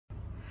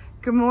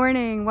Good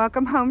morning.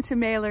 Welcome home to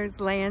Mailer's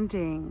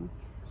Landing.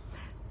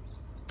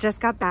 Just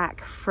got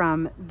back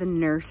from the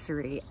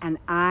nursery and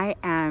I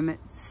am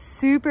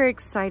super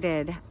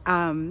excited.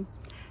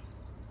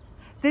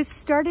 This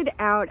started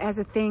out as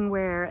a thing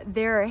where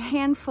there are a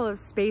handful of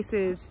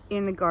spaces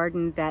in the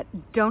garden that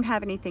don't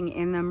have anything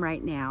in them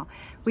right now.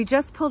 We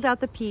just pulled out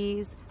the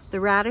peas, the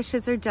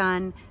radishes are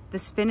done, the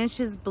spinach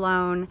is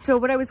blown. So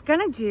what I was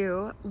gonna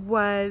do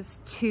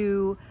was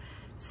to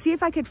see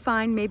if I could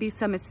find maybe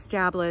some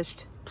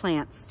established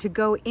plants to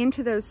go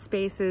into those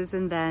spaces,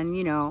 and then,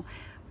 you know,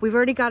 we've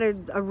already got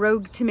a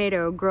rogue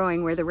tomato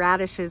growing where the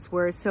radishes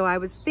were. So I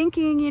was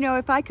thinking, you know,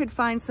 if I could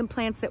find some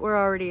plants that were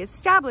already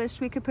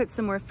established, we could put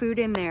some more food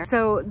in there.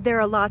 So there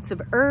are lots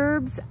of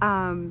herbs,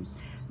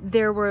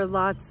 there were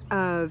lots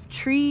of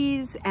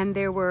trees, and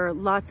there were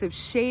lots of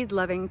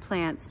shade-loving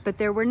plants, but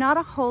there were not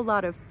a whole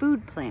lot of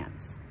food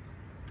plants.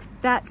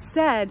 That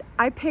said,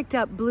 I picked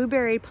up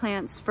blueberry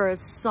plants for a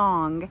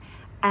song,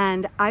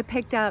 and I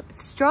picked up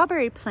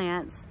strawberry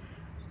plants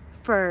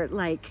for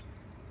like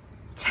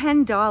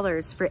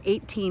 $10 for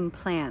 18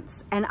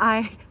 plants. And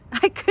I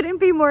couldn't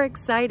be more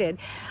excited.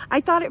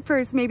 I thought at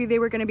first maybe they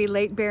were gonna be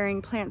late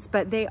bearing plants,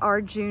 but they are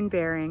June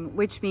bearing,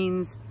 which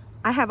means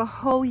I have a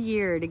whole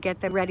year to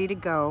get them ready to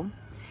go.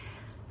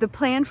 The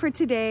plan for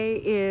today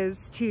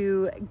is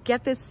to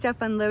get this stuff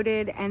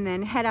unloaded and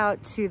then head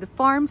out to the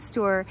farm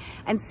store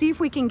and see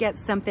if we can get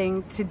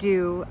something to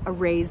do a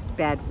raised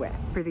bed with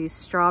for these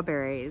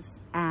strawberries.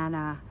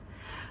 And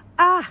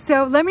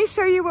so let me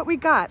show you what we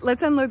got.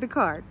 Let's unload the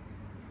car.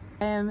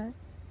 I am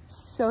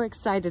so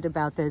excited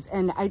about this,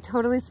 and I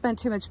totally spent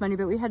too much money,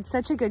 but we had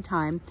such a good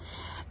time.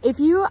 If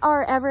you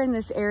are ever in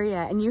this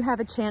area and you have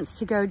a chance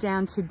to go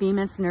down to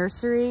Bemis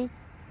Nursery,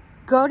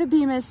 go to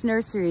Bemis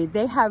Nursery.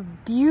 They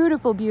have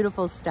beautiful,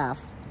 beautiful stuff.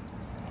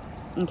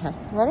 Okay,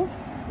 ready?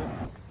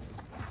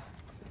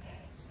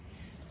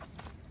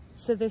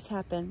 So this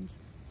happened.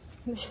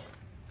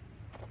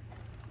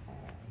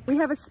 We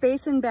have a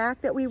space in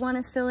back that we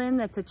want to fill in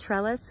that's a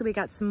trellis. So we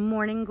got some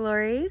morning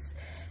glories,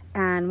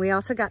 and we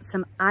also got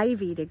some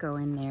ivy to go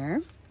in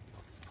there.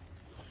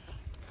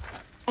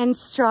 And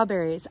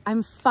strawberries.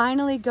 I'm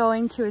finally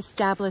going to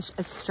establish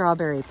a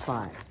strawberry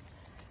plot.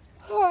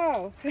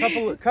 Oh.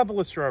 Couple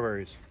of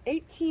strawberries.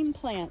 18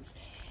 plants.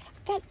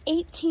 Got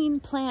 18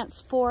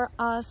 plants for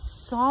a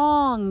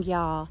song,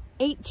 y'all.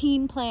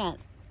 18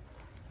 plants.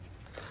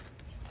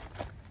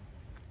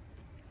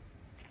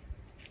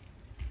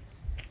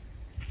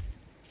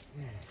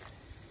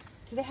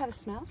 Do they have a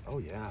smell? Oh,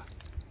 yeah.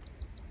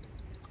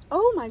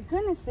 Oh my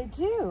goodness, they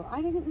do.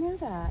 I didn't know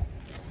that.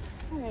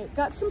 All right,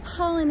 got some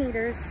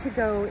pollinators to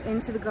go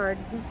into the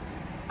garden.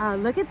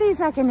 Look at these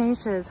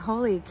echinaceas.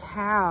 Holy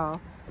cow.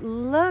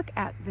 Look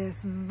at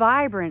this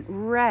vibrant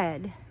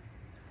red.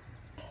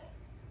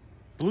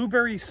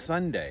 Blueberry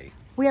Sunday.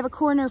 We have a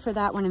corner for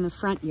that one in the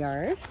front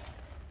yard.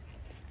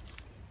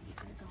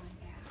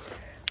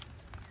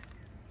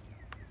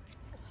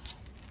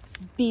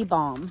 Bee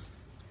balm.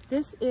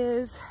 This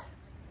is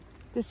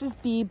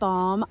bee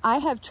balm. I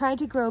have tried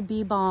to grow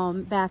bee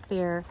balm back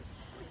there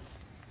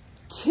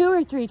 2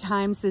 or 3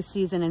 times this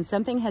season, and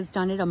something has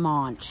done it a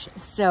maunch.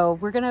 So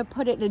we're gonna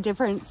put it in a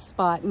different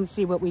spot and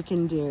see what we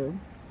can do.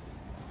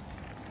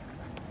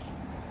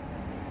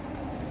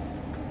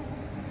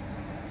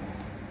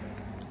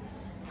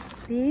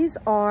 These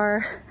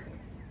are,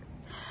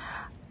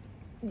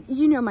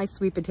 you know, my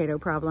sweet potato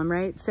problem,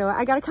 right? So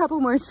I got a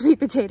couple more sweet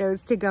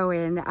potatoes to go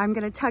in. I'm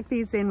gonna tuck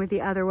these in with the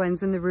other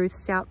ones in the Ruth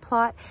Stout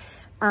plot.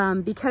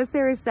 Because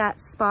there is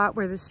that spot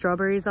where the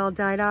strawberries all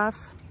died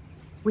off,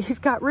 we've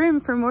got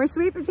room for more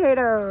sweet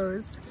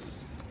potatoes.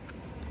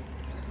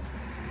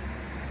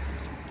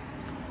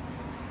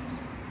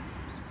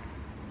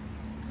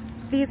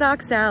 These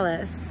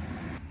oxalis.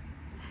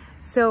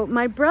 So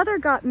my brother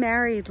got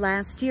married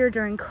last year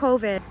during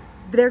COVID.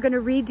 They're gonna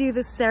redo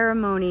the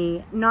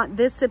ceremony, not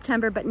this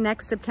September, but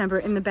next September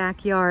in the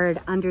backyard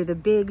under the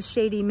big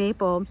shady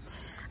maple.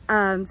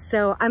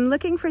 So I'm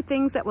looking for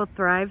things that will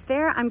thrive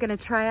there. I'm gonna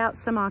try out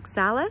some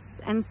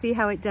oxalis and see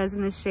how it does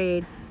in the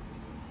shade.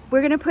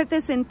 We're gonna put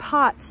this in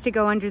pots to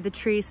go under the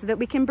tree so that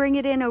we can bring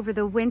it in over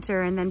the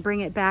winter and then bring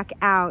it back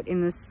out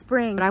in the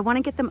spring. But I wanna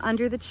get them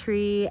under the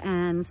tree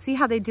and see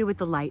how they do with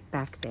the light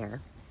back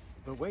there.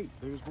 But wait,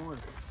 there's more.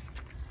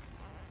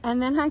 And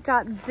then I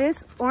got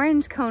this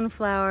orange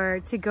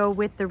coneflower to go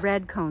with the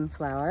red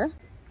coneflower.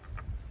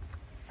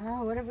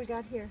 Oh, what have we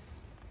got here?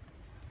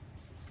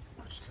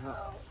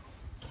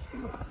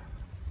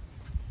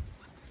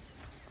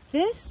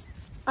 This,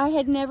 I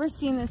had never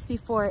seen this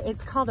before.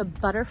 It's called a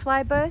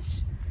butterfly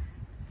bush.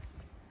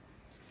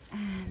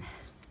 And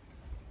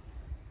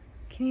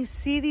can you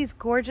see these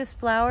gorgeous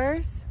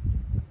flowers?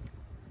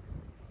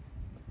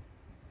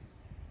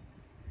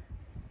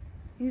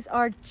 These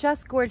are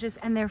just gorgeous,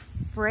 and they're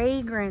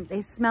fragrant.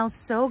 They smell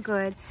so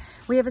good.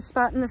 We have a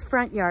spot in the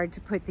front yard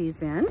to put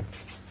these in.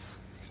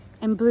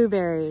 And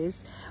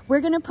blueberries. We're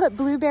gonna put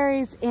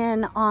blueberries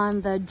in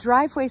on the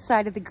driveway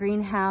side of the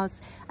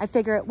greenhouse. I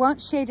figure it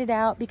won't shade it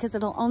out because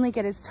it'll only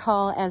get as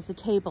tall as the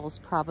tables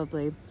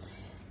probably.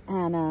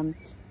 And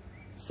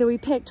so we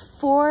picked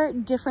 4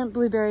 different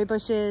blueberry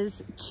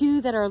bushes,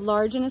 2 that are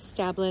large and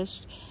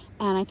established,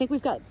 and I think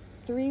we've got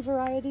 3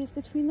 varieties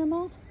between them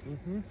all.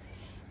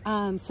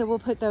 So we'll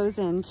put those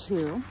in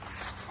too.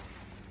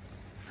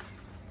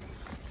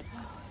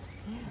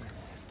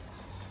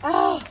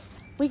 Oh,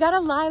 we got a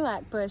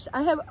lilac bush.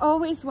 I have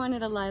always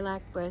wanted a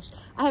lilac bush.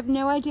 I have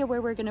no idea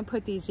where we're gonna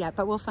put these yet,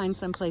 but we'll find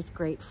someplace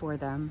great for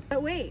them.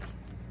 But wait.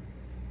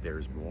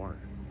 There's more.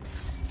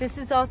 This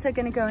is also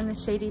gonna go in the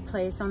shady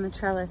place on the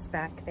trellis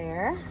back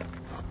there.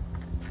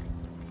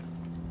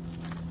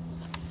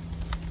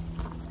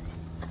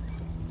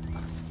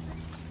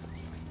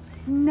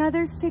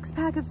 Another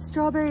 6-pack of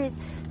strawberries.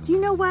 Do you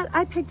know what?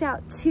 I picked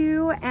out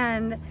 2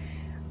 and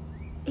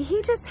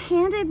he just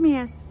handed me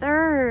a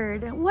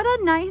 3rd. What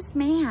a nice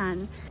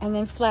man. And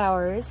then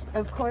flowers,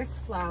 of course,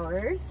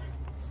 flowers.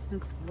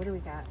 Let's see, what do we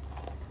got?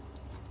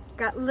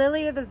 Got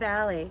Lily of the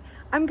Valley.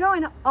 I'm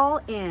going all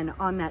in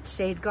on that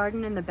shade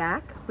garden in the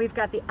back. We've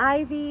got the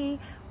ivy,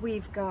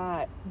 we've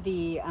got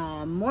the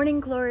morning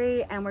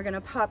glory, and we're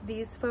gonna pop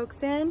these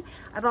folks in.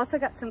 I've also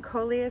got some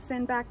coleus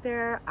in back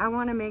there. I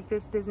wanna make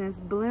this business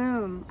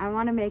bloom. I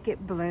wanna make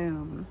it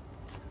bloom.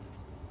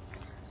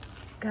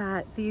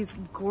 Got these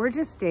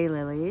gorgeous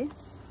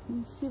daylilies. Let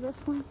me see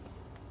this one.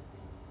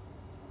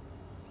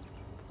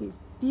 These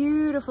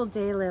beautiful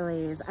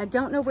daylilies. I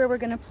don't know where we're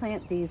gonna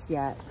plant these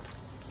yet.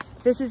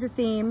 This is a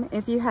theme,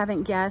 if you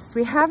haven't guessed.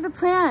 We have the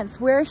plants,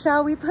 where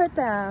shall we put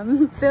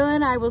them? Phil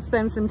and I will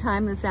spend some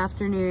time this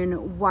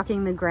afternoon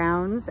walking the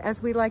grounds,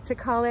 as we like to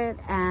call it,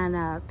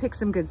 and pick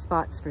some good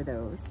spots for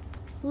those.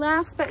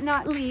 Last but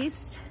not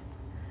least,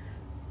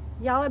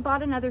 y'all, I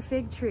bought another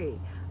fig tree.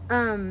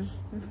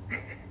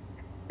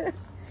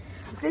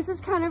 This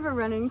is kind of a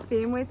running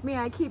theme with me.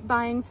 I keep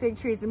buying fig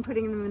trees and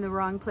putting them in the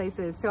wrong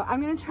places. So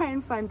I'm gonna try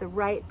and find the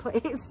right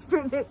place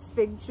for this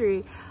fig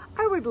tree.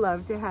 I would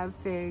love to have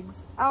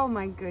figs. Oh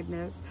my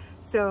goodness.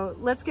 So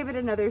let's give it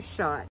another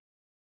shot.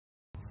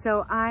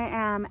 So I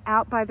am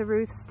out by the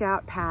Ruth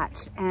Stout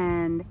patch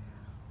and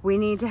we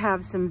need to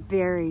have some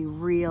very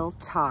real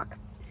talk.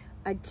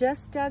 I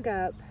just dug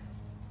up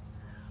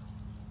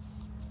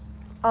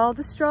all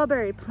the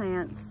strawberry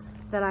plants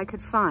that I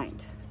could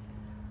find.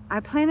 I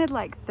planted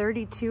like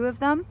 32 of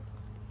them,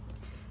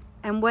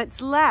 and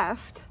what's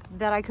left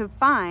that I could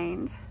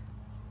find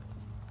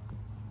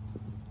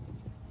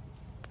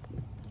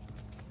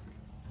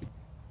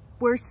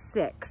were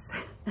 6.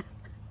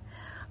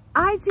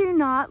 I do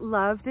not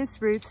love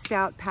this Ruth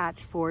Stout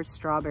patch for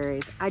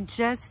strawberries. I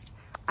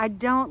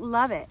don't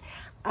love it.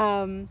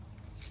 And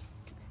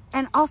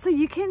also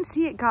you can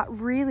see it got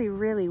really,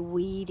 really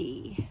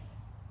weedy.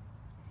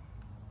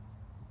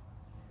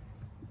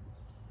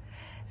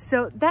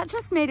 So that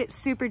just made it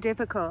super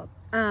difficult.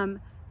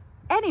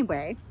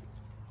 Anyway,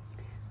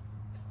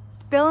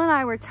 Bill and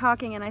I were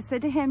talking and I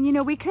said to him, you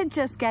know, we could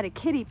just get a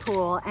kiddie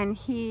pool, and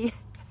he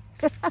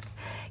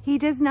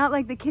does not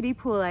like the kiddie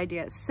pool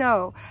idea.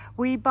 So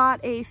we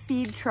bought a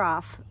feed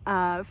trough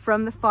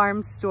from the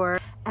farm store,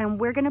 and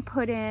we're gonna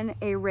put in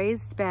a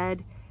raised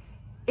bed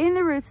in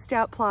the Ruth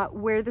Stout plot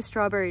where the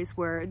strawberries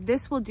were.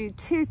 This will do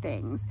 2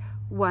 things.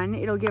 1,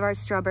 it'll give our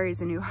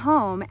strawberries a new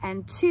home,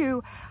 and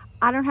 2,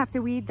 I don't have to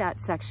weed that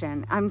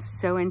section. I'm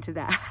so into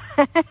that.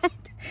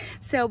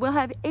 So we'll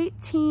have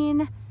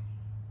 18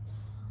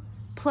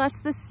 plus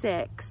the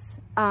 6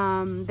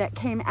 that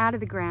came out of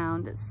the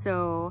ground.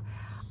 So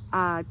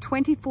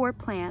 24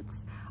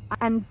 plants.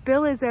 And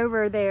Bill is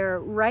over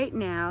there right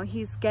now.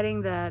 He's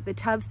getting the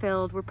tub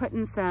filled. We're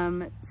putting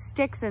some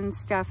sticks and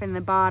stuff in the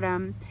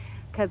bottom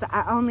because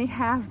I only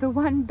have the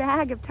 1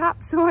 bag of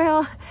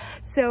topsoil.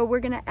 So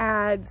we're gonna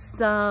add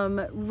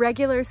some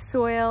regular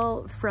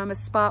soil from a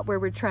spot where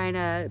we're trying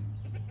to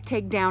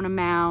take down a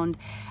mound.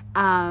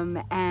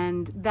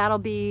 And that'll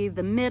be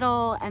the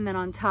middle, and then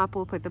on top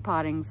we'll put the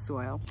potting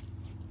soil.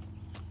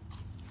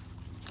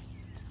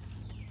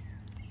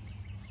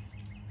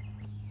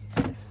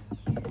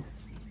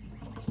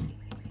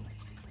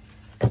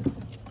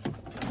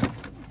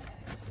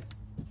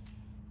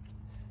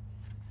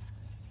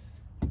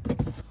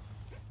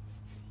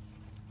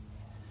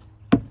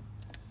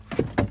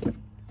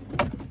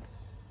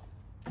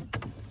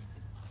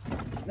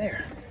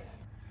 There.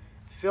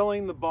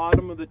 Filling the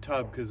bottom of the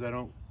tub because I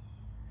don't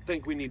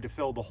think we need to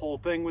fill the whole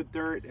thing with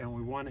dirt, and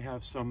we want to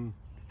have some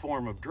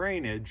form of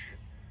drainage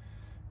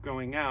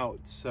going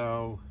out.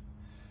 So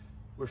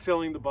we're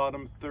filling the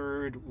bottom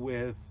third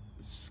with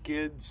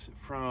skids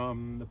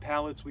from the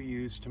pallets we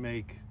use to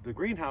make the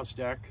greenhouse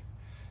deck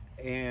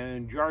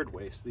and yard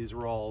waste. These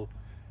are all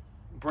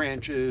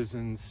branches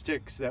and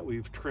sticks that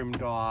we've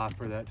trimmed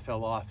off or that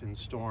fell off in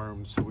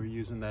storms. So we're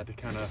using that to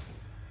kind of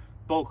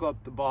bulk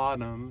up the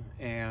bottom,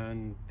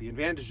 and the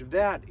advantage of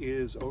that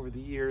is over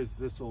the years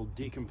this will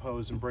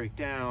decompose and break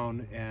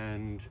down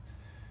and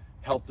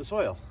help the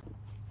soil.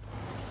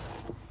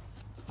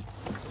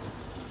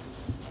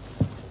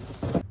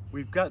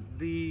 We've got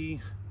the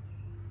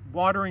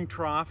watering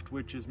trough,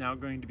 which is now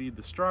going to be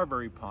the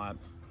strawberry pot,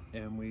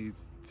 and we've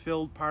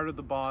filled part of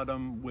the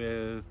bottom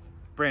with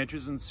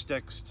branches and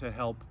sticks to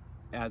help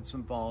add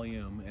some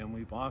volume, and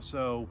we've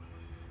also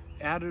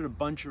added a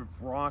bunch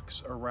of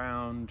rocks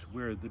around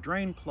where the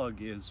drain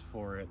plug is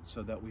for it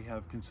so that we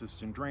have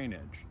consistent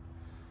drainage.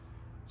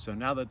 So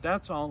now that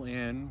that's all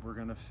in, we're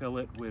going to fill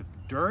it with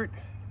dirt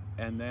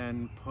and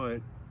then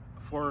put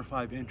 4 or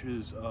 5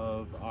 inches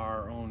of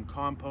our own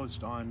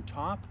compost on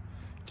top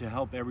to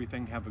help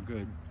everything have a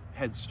good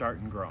head start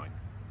in growing.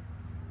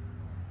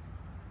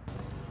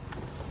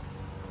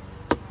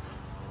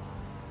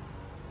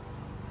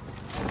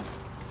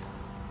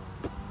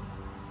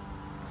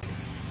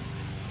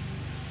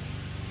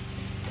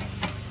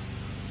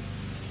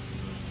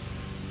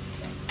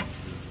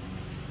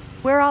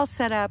 We're all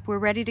set up, we're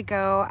ready to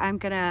go. I'm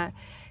gonna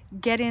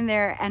get in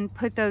there and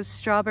put those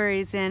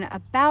strawberries in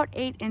about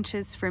 8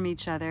 inches from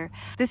each other.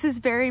 This is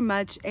very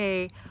much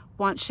a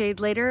want shade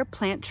later,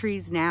 plant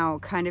trees now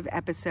kind of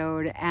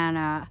episode, and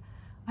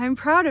I'm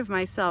proud of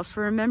myself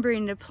for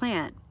remembering to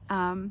plant.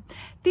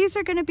 These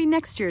are gonna be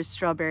next year's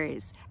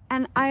strawberries,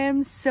 and I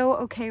am so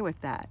okay with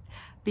that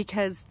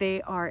because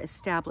they are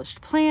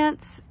established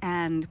plants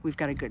and we've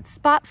got a good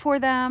spot for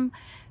them.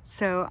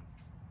 So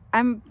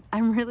I'm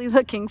really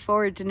looking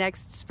forward to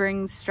next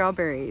spring's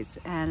strawberries,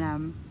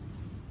 and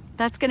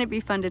that's going to be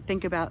fun to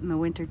think about in the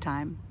winter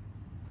time.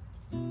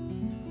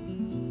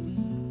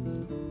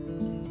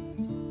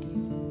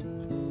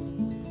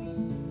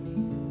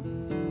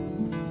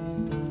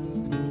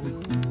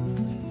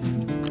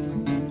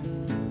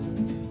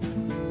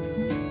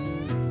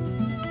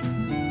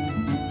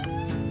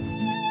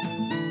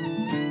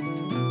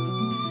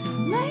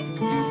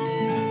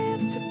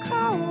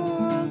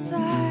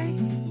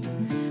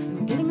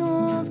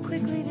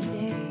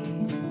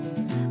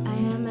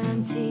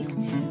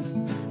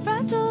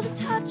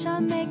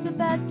 Make the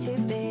bed too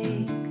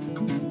big.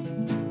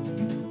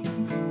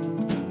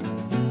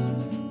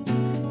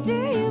 Do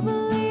you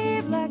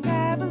believe like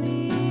I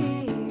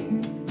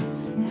believe?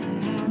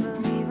 I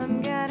believe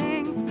I'm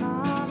getting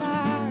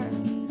smaller.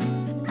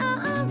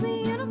 As the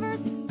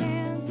universe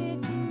expands,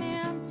 it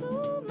demands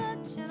so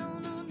much. I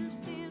don't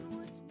understand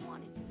what's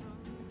wanted from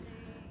me.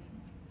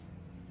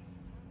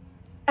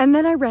 And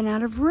then I ran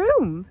out of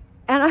room.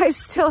 And I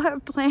still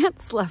have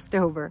plants left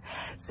over.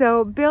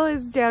 So Bill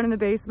is down in the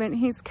basement.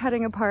 He's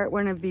cutting apart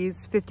one of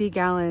these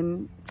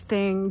 50-gallon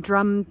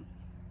drum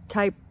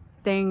type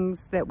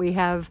things that we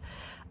have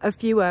a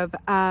few of.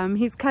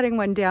 He's cutting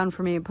one down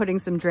for me and putting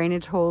some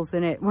drainage holes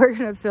in it. We're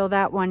gonna fill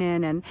that one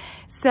in and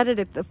set it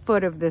at the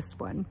foot of this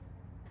one.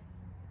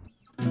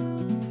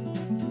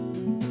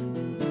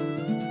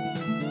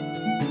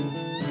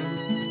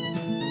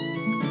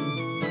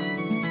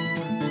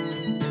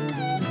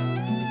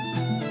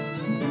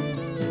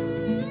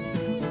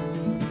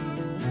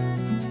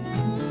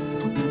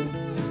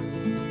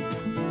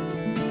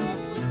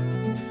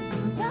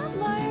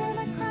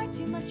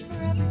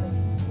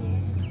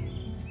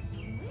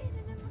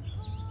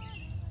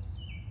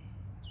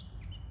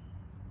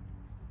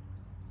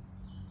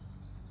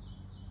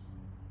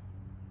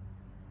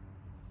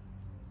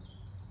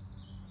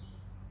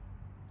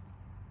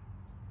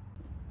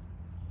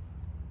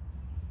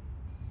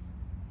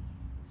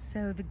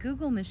 So the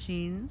Google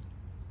machine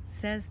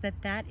says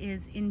that that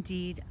is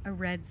indeed a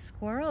red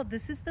squirrel.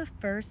 This is the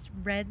first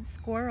red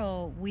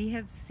squirrel we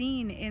have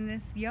seen in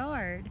this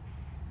yard.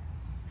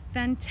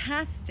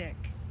 Fantastic.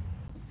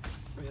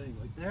 Really,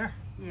 like there?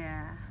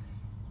 Yeah.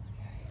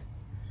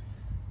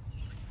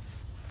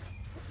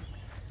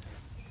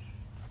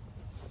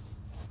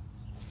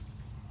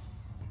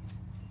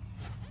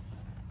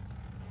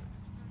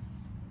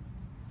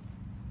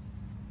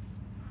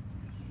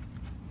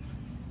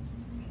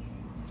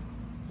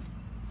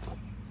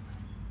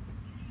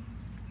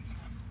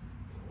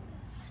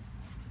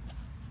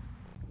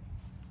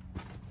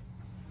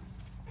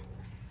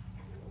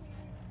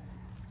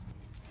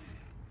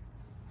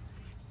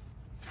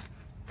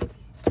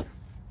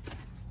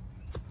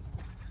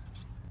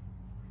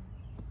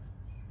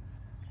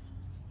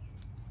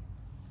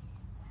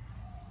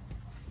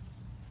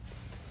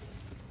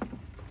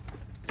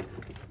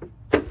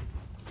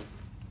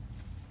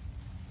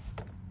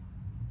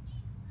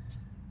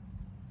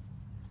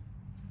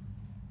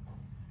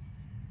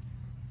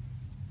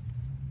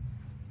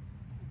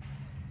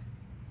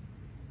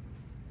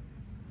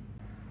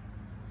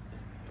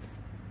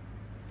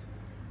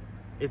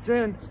 It's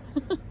in.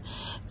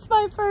 It's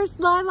my first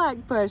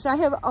lilac bush. I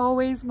have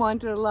always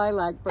wanted a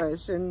lilac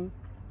bush, and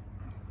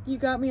you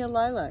got me a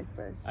lilac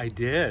bush. I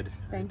did.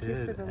 Thank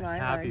you for the lilac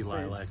Happy bush.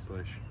 lilac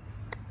bush.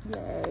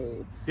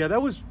 Yay. Yeah,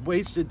 that was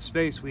wasted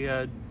space. We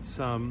had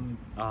some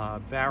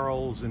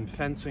barrels and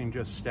fencing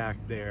just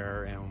stacked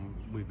there, and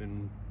we've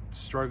been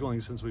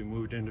struggling since we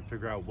moved in to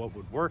figure out what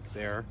would work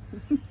there.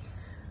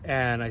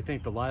 And I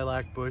think the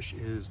lilac bush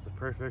is the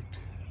perfect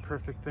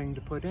thing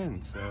to put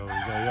in. So we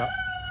got,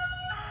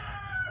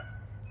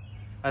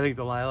 I think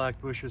the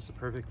lilac bush is the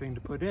perfect thing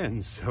to put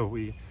in. So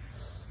we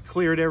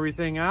cleared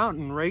everything out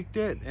and raked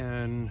it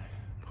and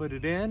put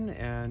it in,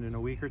 and in a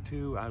week or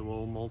two I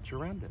will mulch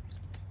around it.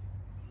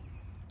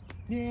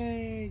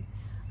 Yay!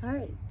 All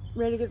right,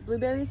 ready to get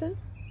blueberries in?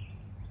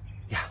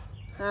 Yeah.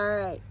 All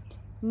right.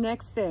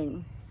 Next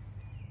thing.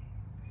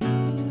 Do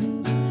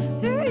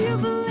you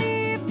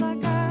believe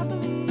like I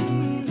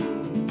believe?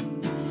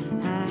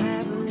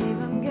 I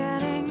believe I'm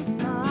getting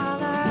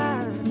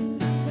smaller.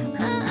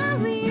 As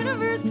the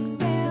universe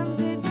expands,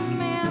 it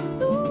demands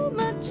so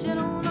much. I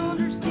don't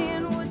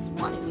understand what's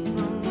wanted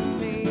from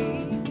me.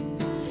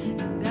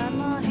 God,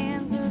 my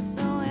hands are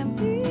so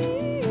empty.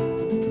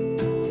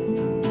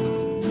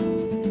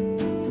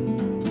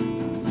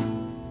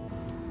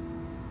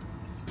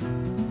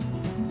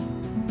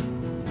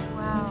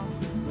 Wow.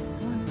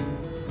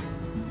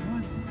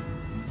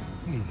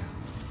 There you go.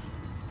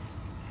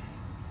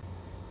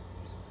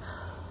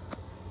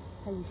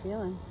 How you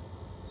feeling?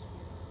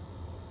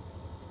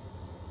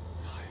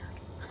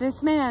 Tired.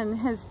 This man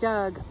has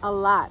dug a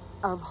lot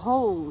of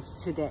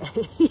holes today.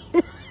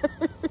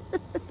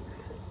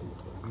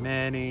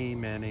 Many,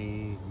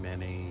 many,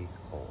 many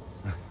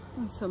holes.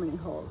 So many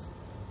holes.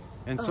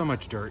 And so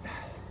much dirt.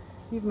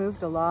 You've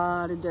moved a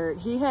lot of dirt.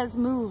 He has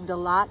moved a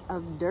lot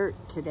of dirt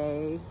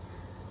today.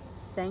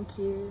 Thank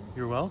you.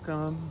 You're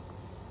welcome.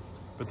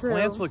 But So- the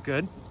plants look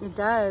good. It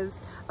does.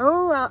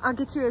 Oh, I'll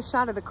get you a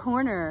shot of the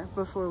corner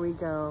before we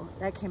go.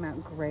 That came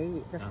out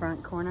great, the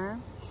front corner.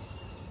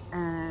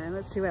 And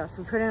let's see what else.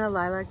 We put in a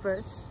lilac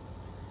bush,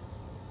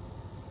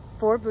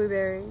 4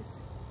 blueberries,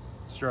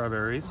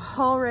 Strawberries, a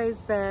whole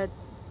raised bed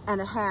and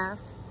a half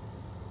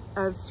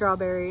of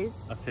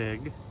strawberries, a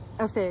fig,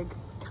 a fig,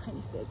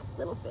 tiny fig,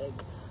 little fig.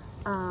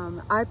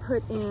 I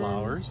put in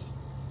flowers.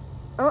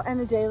 Oh, and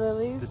the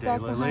daylilies The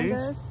back behind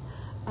daylilies. us.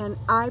 And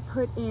I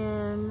put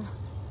in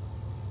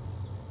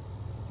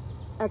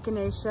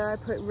echinacea. I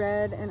put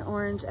red and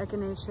orange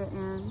echinacea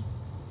in.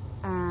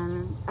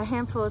 And a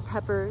handful of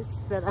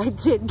peppers that I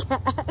did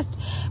get.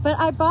 But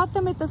I bought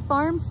them at the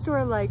farm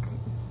store like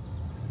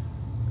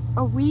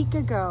a week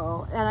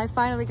ago, and I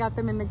finally got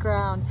them in the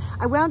ground.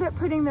 I wound up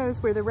putting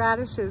those where the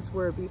radishes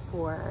were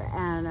before,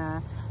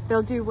 and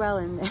they'll do well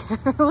in there.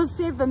 We'll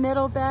save the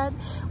middle bed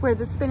where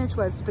the spinach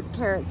was to put the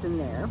carrots in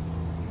there.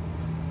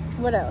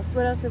 What else?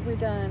 What else have we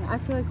done? I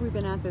feel like we've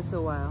been at this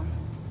a while.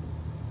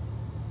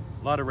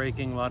 A lot of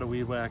raking, a lot of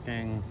weed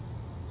whacking.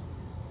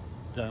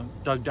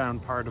 Dug down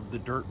part of the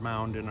dirt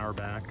mound in our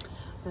back.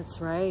 That's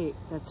right.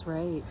 That's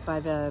right. By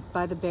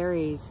the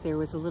berries, there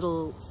was a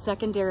little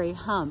secondary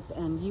hump,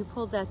 and you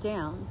pulled that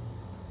down.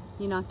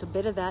 You knocked a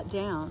bit of that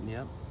down.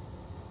 Yep.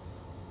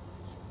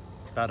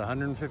 About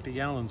 150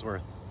 gallons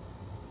worth.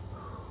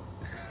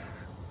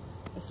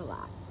 It's a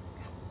lot.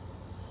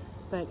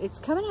 But it's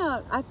coming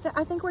out.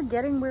 I think we're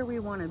getting where we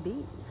want to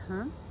be,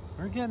 huh?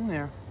 We're getting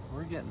there.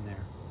 We're getting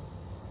there.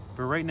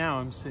 But right now,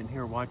 I'm sitting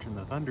here watching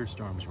the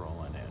thunderstorms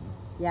rolling in.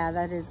 Yeah,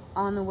 that is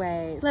on the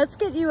way. Let's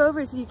get you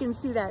over so you can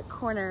see that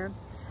corner.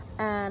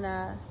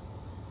 And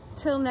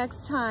till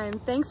next time,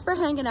 thanks for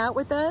hanging out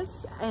with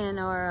us in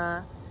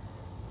our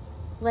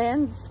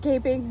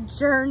landscaping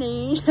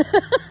journey.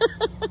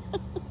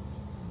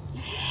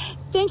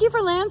 Thank you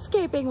for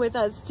landscaping with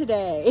us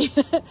today.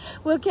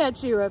 We'll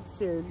catch you up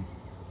soon.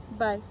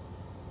 Bye.